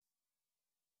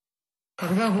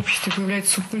Когда в обществе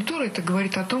появляется субкультура, это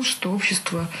говорит о том, что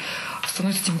общество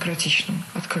становится демократичным,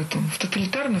 открытым. В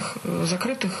тоталитарных,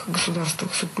 закрытых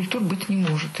государствах субкультур быть не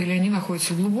может. Или они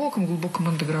находятся в глубоком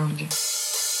андеграунде.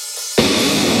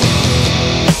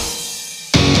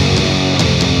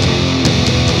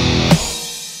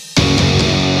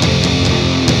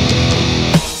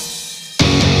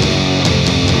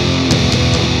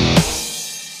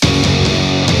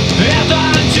 Это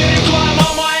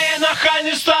антиреклама моей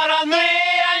нахальной стороны.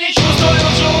 Я не чувствую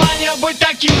желания быть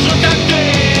таким же, как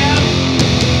ты.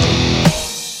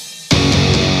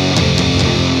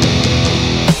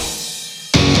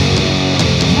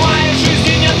 В моей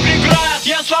жизни нет преград,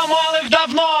 я сломал их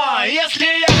давно. Если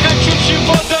я хочу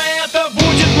чего-то, это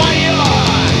будет мое.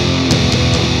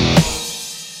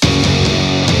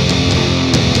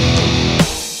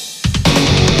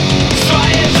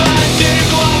 Своей же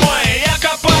антирекламой я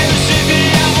копаю себе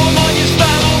яму, но не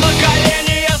стану на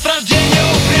колени, я с рождения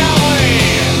упрямый.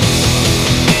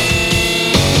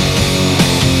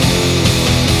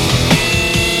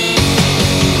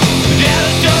 Вера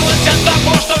стерлась от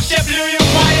того, что все плюют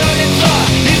в мое лицо.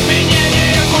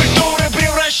 Изменение культуры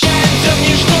превращается в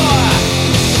ничто.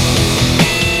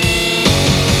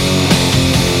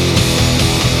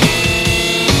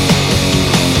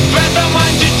 В этом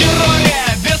антитерроре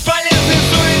бесполезной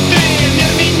суеты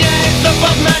мир меняется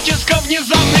под натиском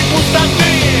внезапной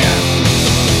пустоты.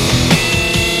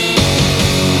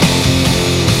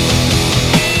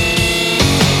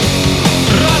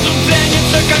 Разум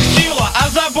ценится как сила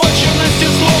озабоченности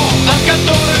слов, от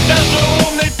которых даже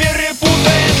умный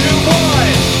перепутает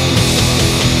любовь.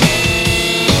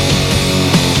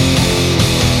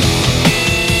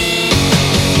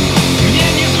 Мне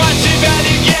не звать себя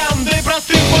легендой,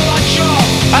 простым палачом,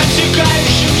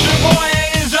 отсекающим живое,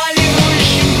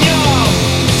 изолирующим днем.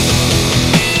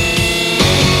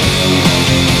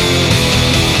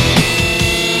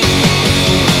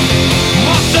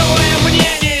 Массовое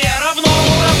мнение равно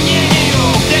уравнению,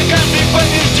 где каждый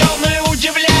побежденный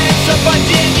удивляется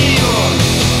падению.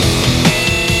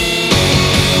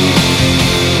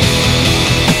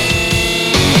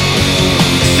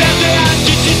 С этой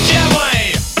антисистемой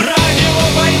радио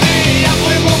войны я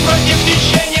плыву против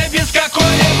течения без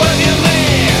какой-либо вины.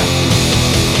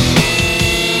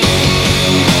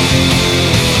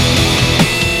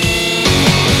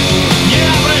 Не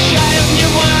обращая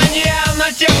внимания на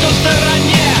тех, кто в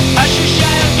стороне,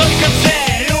 ощущая только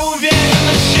цель и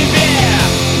уверенность в себе.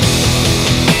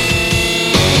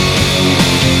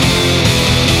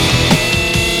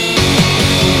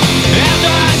 Это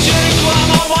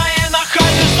антиреклама моей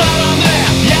нахальной стороны.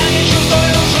 Я не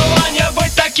чувствую желания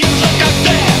быть таким же, как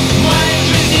ты. В моей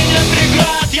жизни нет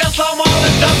преград, я сломал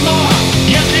их давно.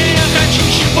 Если я хочу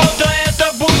чего-то, это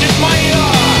будет мое.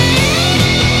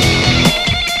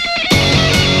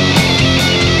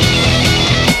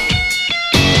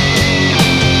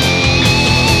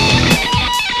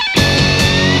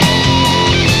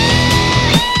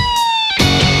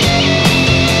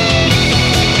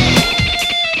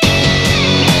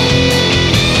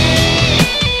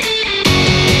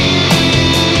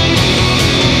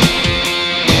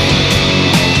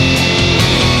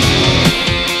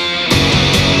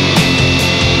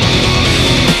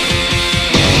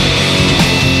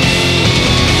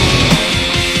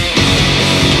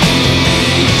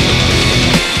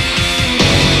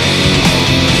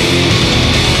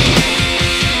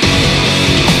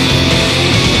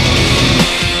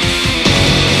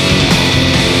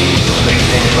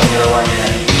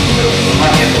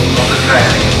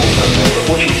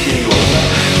 Это очень серьезно.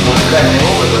 Музыкальный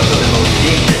опыт, особенно вот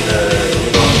здесь, это вы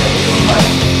должны понимать.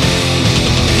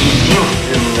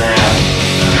 Единственное,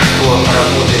 что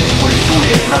работает в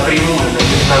культуре напрямую на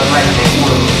бессознательном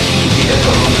уровне психики, это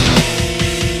музыка.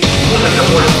 Музыка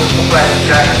может выступать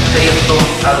как средством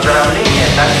оздоровления,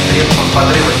 так и средством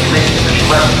подрыва генетики. Это очень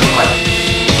важно понимать.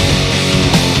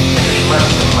 Это очень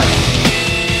важно понимать.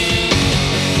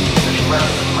 Это очень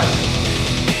важно понимать.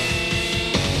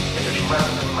 Это очень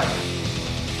важно понимать.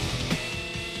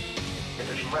 Это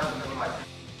очень важно понимать.